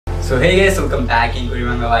So hey guys, welcome back in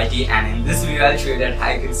Bangla IT, and in this video I'll show you that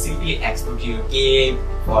how you can simply export your game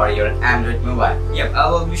for your Android mobile. Yep, I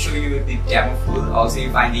will show you the demo full. Also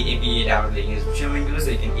you find the API download link in the description link below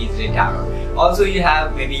so you can easily download. Also you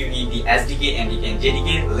need the SDK and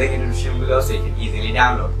JDK link in the description below so you can easily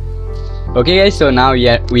download. Okay guys, so now we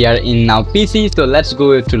are in now PC, so let's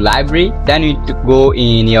go to library. Then you need to go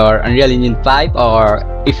in your Unreal Engine 5,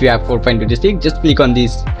 or if you have 4.26, just click on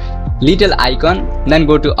this little icon, then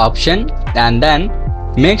go to option, and then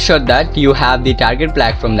make sure that you have the target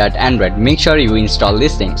platform that Android. Make sure you install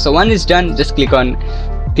this thing. So one is done, just click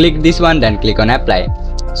this one, then click on apply.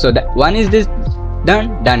 So that one is this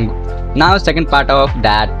done. Now second part of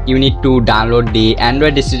that, you need to download the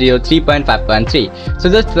Android Studio 3.5.3. so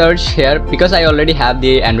just search here, because I already have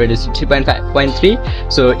the Android Studio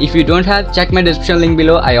 3.5.3. so if you don't have, check my description link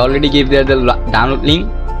below. I already gave there the download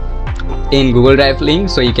link in Google Drive link,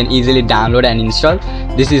 so you can easily download and install.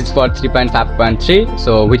 This is for 3.5.3,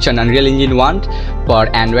 so which an Unreal Engine want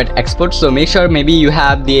for Android export. So make sure maybe you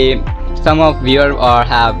have the some of viewer or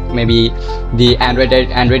have maybe the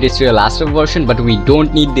Android Studio Lastest version, but we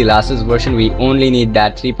don't need the Lastest version, we only need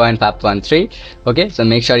that 3.5.3. okay, so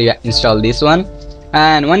make sure you install this one,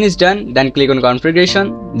 and one is done, then click on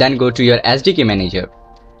configuration, then go to your SDK manager.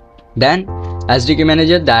 Then SDK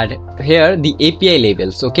manager, that here the API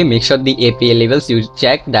labels. Okay, make sure the API labels, you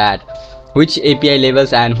check that which API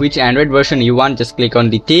labels and which Android version you want. Just click on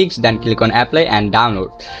the ticks, then click on apply and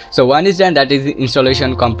download. So one is done, that is the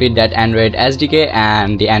installation complete, that Android SDK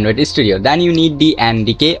and the Android Studio. Then you need the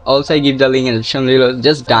NDK, also I give the link in the description below.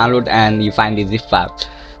 Just download and you find the zip file.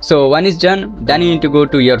 So one is done, then you need to go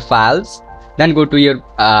to your files, then go to your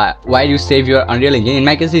where you save your Unreal Engine. In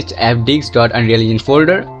my case it's fdigs.unreal engine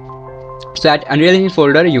folder. So at Unreal Engine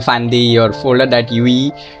folder you find your folder that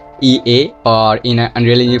UE5, or in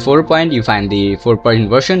Unreal Engine 4. you find the 4.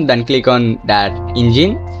 version. Then click on that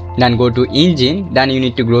engine, then go to engine, then you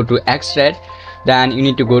need to go to extract, then you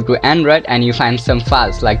need to go to Android, and you find some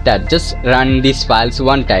files like that. Just run these files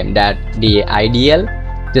one time, that the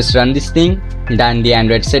IDL, just run this thing, then the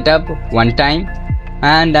Android setup one time,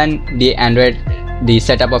 and then the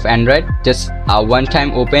setup of Android just one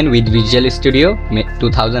time open with Visual Studio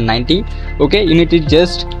 2090. okay, you need to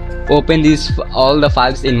just open these all the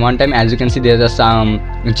files in one time. As you can see, there are some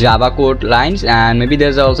Java code lines, and maybe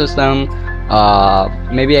there's also some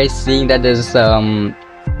maybe I see that there's some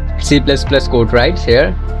C++ code right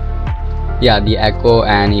here. Yeah, the echo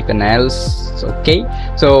and even else. Okay,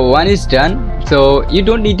 so one is done, so you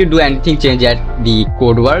don't need to do anything, change at the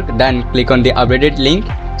code work. Then click on the updated link,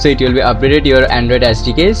 so it will be updated your Android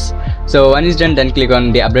SDKs. So one is done, then click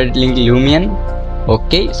on the updated link Lumion.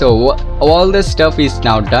 Okay, so all the stuff is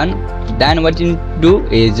now done. Then what you do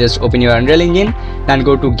is just open your Unreal Engine, then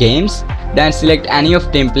go to games, then select any of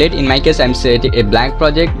template. In my case I'm setting a blank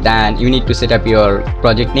project. Then you need to set up your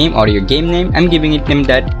project name or your game name. I'm giving it name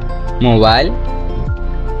that mobile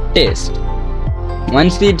test.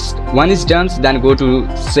 Once one is done, then go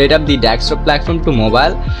to set up the desktop platform to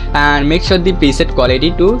mobile, and make sure the preset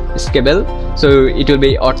quality to scale, so it will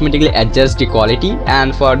be automatically adjust the quality.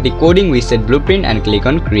 And for the coding we set blueprint and click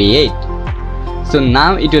on create. So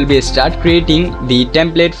now it will be start creating the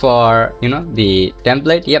template for the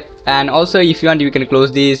template. Yep, and also if you want you can close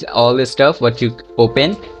these all the stuff what you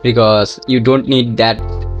open, because you don't need that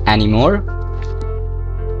anymore.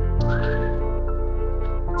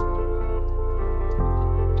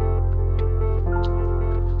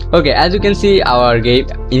 Okay, as you can see our game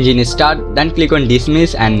engine is start, then click on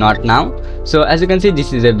dismiss and not now. So as you can see,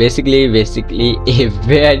 this is basically a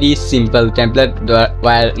very simple template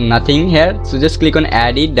while nothing here. So just click on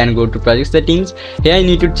edit, then go to project settings. Here you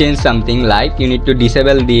need to change something, like you need to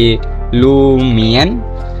disable the Lumion,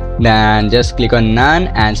 then just click on none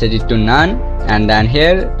and set it to none. And then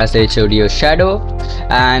here I say audio shadow,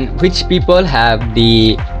 and which people have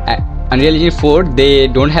the Unreal Engine 4, they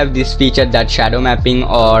don't have this feature, that shadow mapping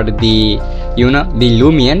or the the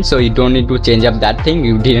Lumion, so you don't need to change up that thing,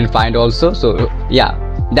 you didn't find also. So yeah,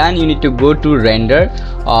 then you need to go to render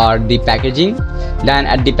or the packaging. Then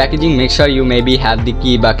at the packaging, make sure you maybe have the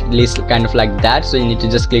key bucket list kind of like that, so you need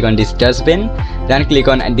to just click on this dustbin, then click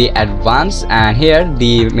on the advanced, and here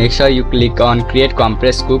make sure you click on create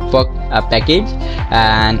compressed cook for a package,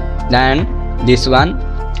 and then this one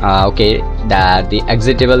okay, that the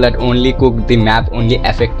executable that only cook the map only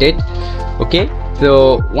affected. Okay,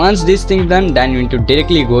 so once this thing done, then you need to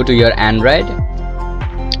directly go to your Android,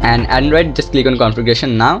 and Android just click on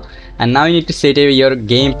configuration now, and now you need to set your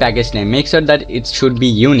game package name. Make sure that it should be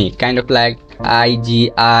unique, kind of like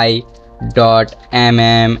IGI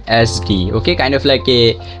 .mmsd. Okay, kind of like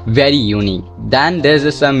a very unique. Then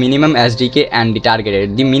there's some minimum SDK and the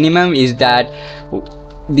targeted. The minimum is that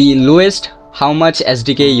the lowest how much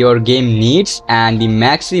SDK your game needs, and the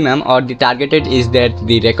maximum or the targeted is that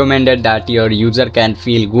the recommended that your user can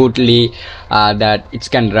feel goodly, that it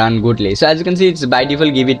can run goodly. So as you can see, it's by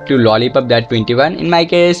default give it to lollipop that 21. In my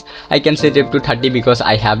case, I can set it to 30 because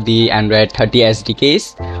I have the Android 30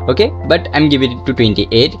 SDKs. Okay, but I'm giving it to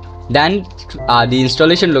 28. Then the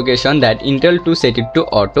installation location that Intel to set it to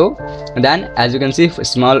auto. Then as you can see,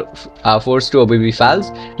 small force to OBB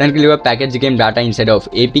files. Then click on package game data inside of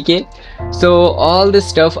APK. So all this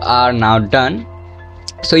stuff are now done.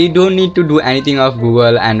 So you don't need to do anything of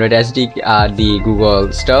Google Android SDK, the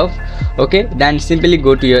Google stuff. Okay, then simply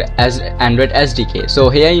go to your Android SDK. So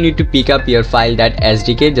here you need to pick up your file that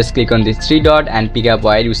SDK. Just click on this 3 dot and pick up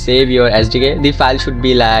where you save your SDK. The file should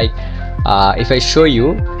be like, if I show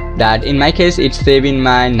you that in my case, it's saved in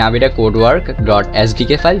my Navida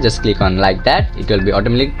codework.sdk file. Just click on like that, it will be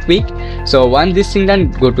automatically quick. So once this thing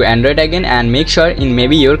done, go to Android again and make sure in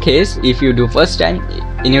maybe your case, if you do first time,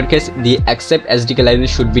 in your case the accept SDK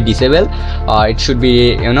license should be disabled, or it should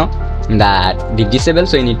be, you know, that the disable.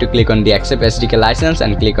 So you need to click on the accept SDK license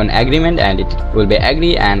and click on agreement, and it will be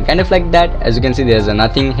agree, and kind of like that. As you can see, there's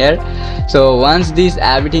nothing here. So once this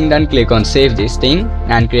everything done, click on save this thing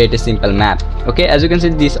and create a simple map. Okay, as you can see,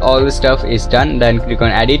 this all the stuff is done. Then click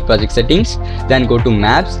on edit project settings, then go to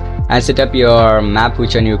maps and set up your map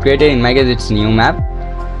which one you created. In my case, it's new map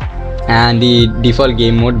and the default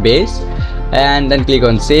game mode base. And then click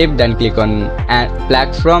on save, then click on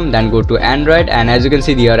platform, then go to Android, and as you can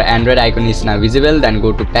see, your Android icon is now visible. Then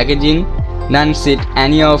go to packaging, then set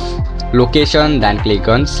any of location, then click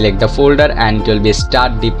on select the folder, and it will be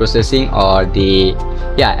start the processing or the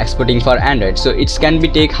exporting for Android. So it can be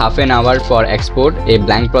take half an hour for export a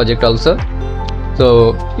blank project also.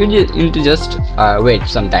 So you need to just wait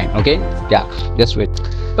some time. Okay, just wait.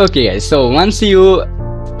 Okay guys, so once you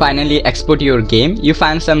finally export your game, you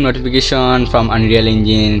find some notification from Unreal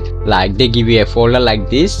Engine, like they give you a folder like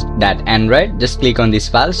this, that Android. Just click on this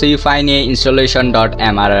file. So you find a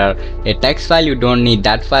installation.mrr, a text file. You don't need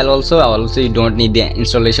that file also you don't need the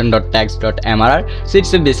installation.text.mrr. so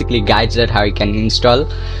it's basically guides that how you can install.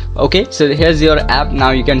 Okay, so here's your app.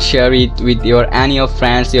 Now you can share it with your any of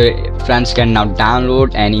friends. Your friends can now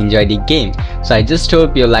download and enjoy the game. So I just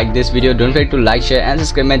hope you like this video. Don't forget to like, share and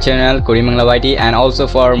subscribe my channel Coding Bangla YT, and also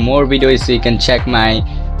for more videos you can check my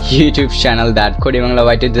YouTube channel that Coding Bangla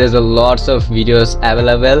YT. There's a lots of videos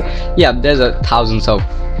available. There's thousands of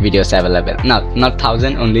videos available. Not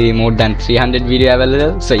thousand, only more than 300 video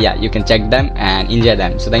available. So you can check them and enjoy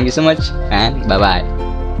them. So thank you so much, and bye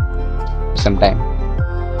bye sometime.